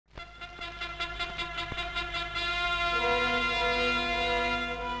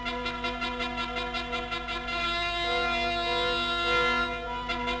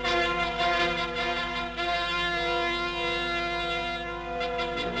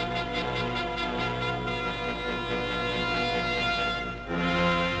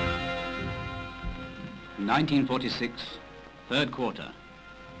1946, third quarter.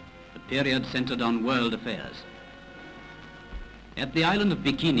 The period centered on world affairs. At the island of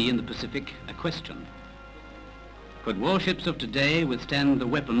Bikini in the Pacific, a question. Could warships of today withstand the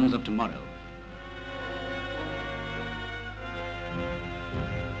weapons of tomorrow?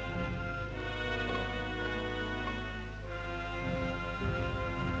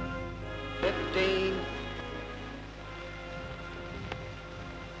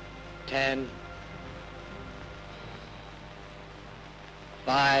 Ten,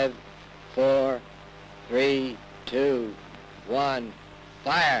 5, 4, 3, 2, 1,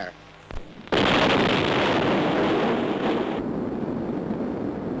 fire!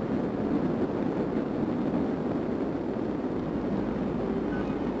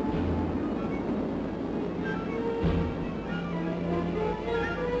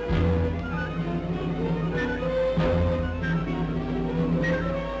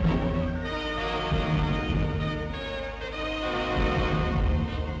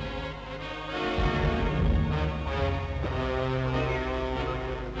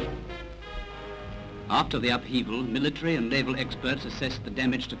 After the upheaval, military and naval experts assessed the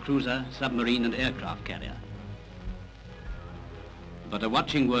damage to cruiser, submarine and aircraft carrier. But a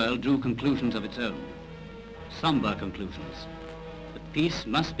watching world drew conclusions of its own, somber conclusions, that peace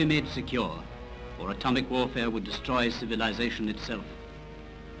must be made secure or atomic warfare would destroy civilization itself.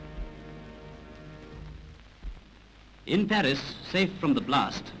 In Paris, safe from the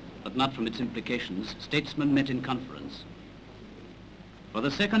blast, but not from its implications, statesmen met in conference. For the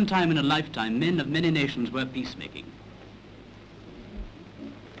second time in a lifetime, men of many nations were peacemaking.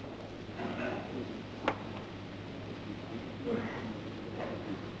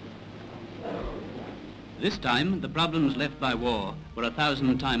 This time, the problems left by war were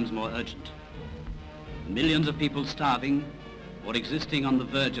 1,000 times more urgent. Millions of people starving or existing on the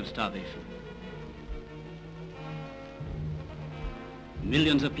verge of starvation.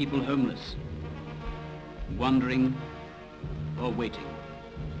 Millions of people homeless, wandering or waiting.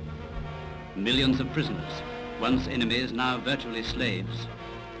 Millions of prisoners, once enemies, now virtually slaves,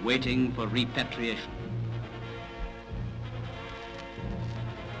 waiting for repatriation.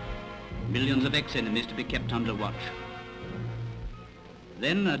 Millions of ex-enemies to be kept under watch.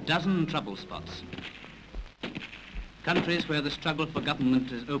 Then a dozen trouble spots. Countries where the struggle for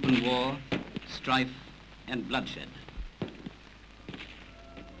government is open war, strife, and bloodshed.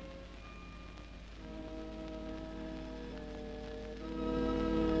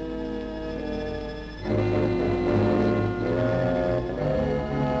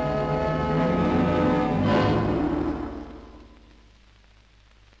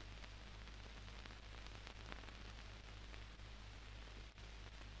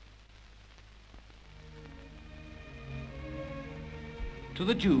 To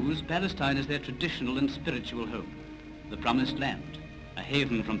the Jews, Palestine is their traditional and spiritual home, the promised land, a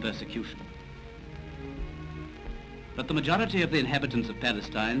haven from persecution. But the majority of the inhabitants of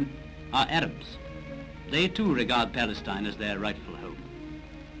Palestine are Arabs. They too regard Palestine as their rightful home.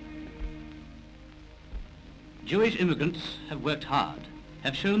 Jewish immigrants have worked hard,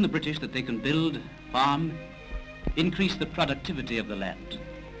 have shown the British that they can build, farm, increase the productivity of the land.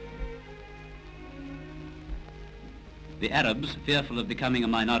 The Arabs, fearful of becoming a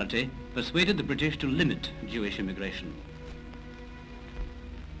minority, persuaded the British to limit Jewish immigration.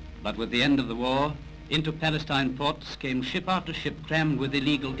 But with the end of the war, into Palestine ports came ship after ship crammed with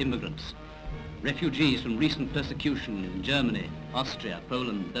illegal immigrants, refugees from recent persecution in Germany, Austria,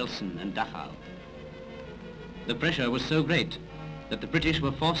 Poland, Belsen and Dachau. The pressure was so great that the British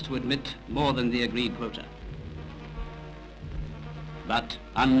were forced to admit more than the agreed quota. But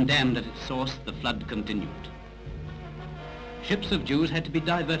undammed at its source, the flood continued. Ships of Jews had to be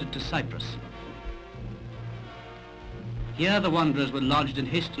diverted to Cyprus. Here the wanderers were lodged in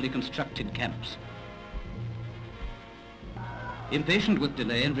hastily constructed camps. Impatient with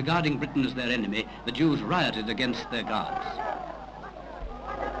delay and regarding Britain as their enemy, the Jews rioted against their guards.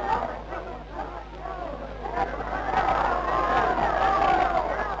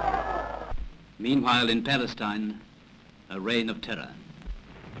 Meanwhile, in Palestine, a reign of terror.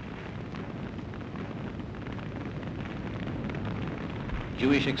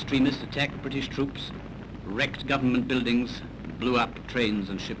 Jewish extremists attacked British troops, wrecked government buildings, blew up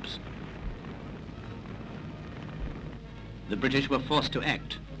trains and ships. The British were forced to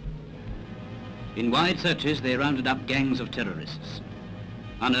act. In wide searches, they rounded up gangs of terrorists,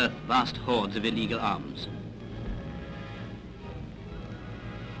 unearthed vast hordes of illegal arms.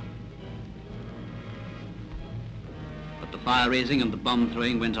 But the fire-raising and the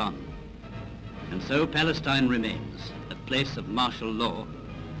bomb-throwing went on. And so Palestine remains, a place of martial law,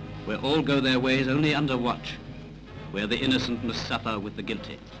 where all go their ways only under watch, where the innocent must suffer with the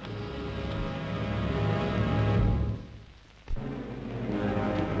guilty.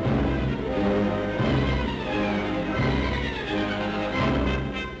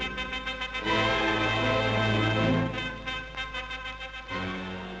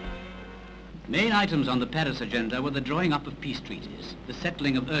 Main items on the Paris agenda were the drawing up of peace treaties, the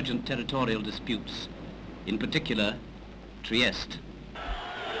settling of urgent territorial disputes, in particular, Trieste.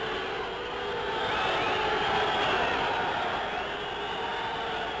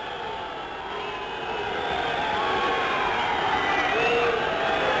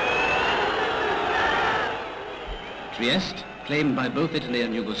 Trieste, claimed by both Italy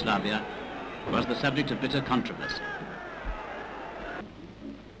and Yugoslavia, was the subject of bitter controversy.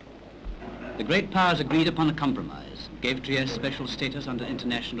 The great powers agreed upon a compromise, gave Trieste special status under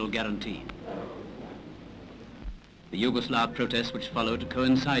international guarantee. The Yugoslav protests which followed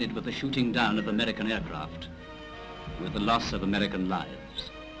coincided with the shooting down of American aircraft, with the loss of American lives.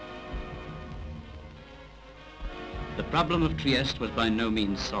 The problem of Trieste was by no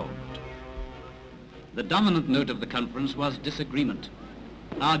means solved. The dominant note of the conference was disagreement,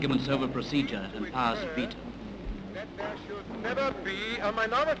 arguments over procedure and powers of veto. That there should never be a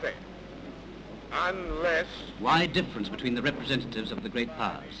minority, unless... Why difference between the representatives of the great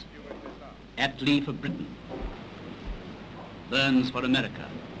powers? Attlee for Britain, Burns for America,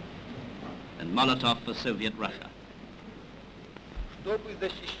 and Molotov for Soviet Russia.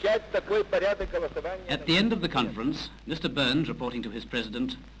 At the end of the conference, Mr. Burns, reporting to his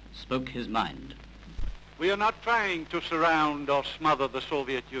president, spoke his mind. We are not trying to surround or smother the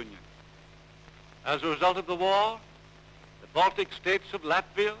Soviet Union. As a result of the war, the Baltic states of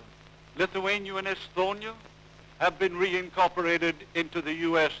Latvia, Lithuania and Estonia have been reincorporated into the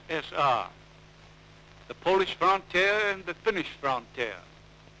USSR. The Polish frontier and the Finnish frontier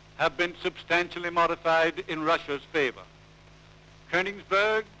have been substantially modified in Russia's favor.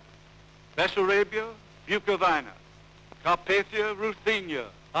 Königsberg, Bessarabia, Bukovina, Carpathia, Ruthenia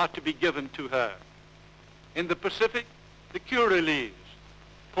are to be given to her. In the Pacific, the Kuriles,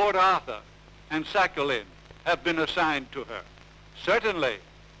 Port Arthur, and Sakhalin have been assigned to her. Certainly,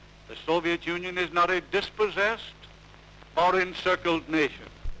 the Soviet Union is not a dispossessed or encircled nation.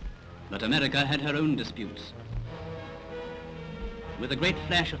 But America had her own disputes. With a great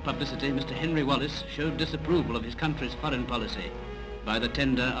flash of publicity, Mr. Henry Wallace showed disapproval of his country's foreign policy by the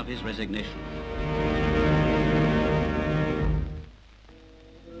tender of his resignation.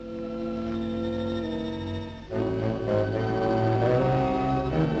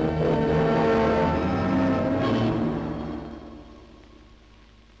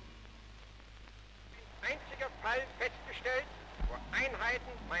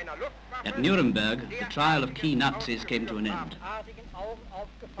 At Nuremberg, the trial of key Nazis came to an end.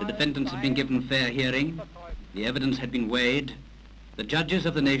 The defendants had been given fair hearing, the evidence had been weighed, the judges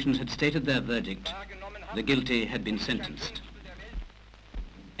of the nations had stated their verdict, the guilty had been sentenced.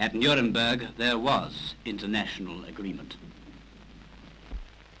 At Nuremberg, there was international agreement.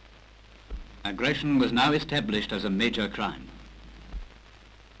 Aggression was now established as a major crime.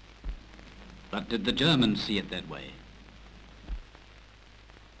 But did the Germans see it that way?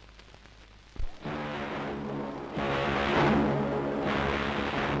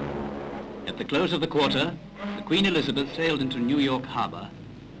 At the close of the quarter, the Queen Elizabeth sailed into New York Harbor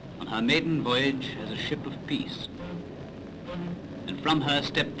on her maiden voyage as a ship of peace. And from her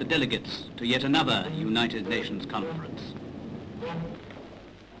stepped the delegates to yet another United Nations conference.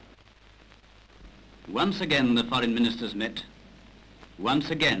 Once again the foreign ministers met.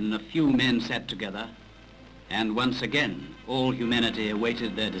 Once again a few men sat together. And once again all humanity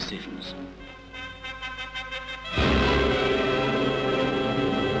awaited their decisions.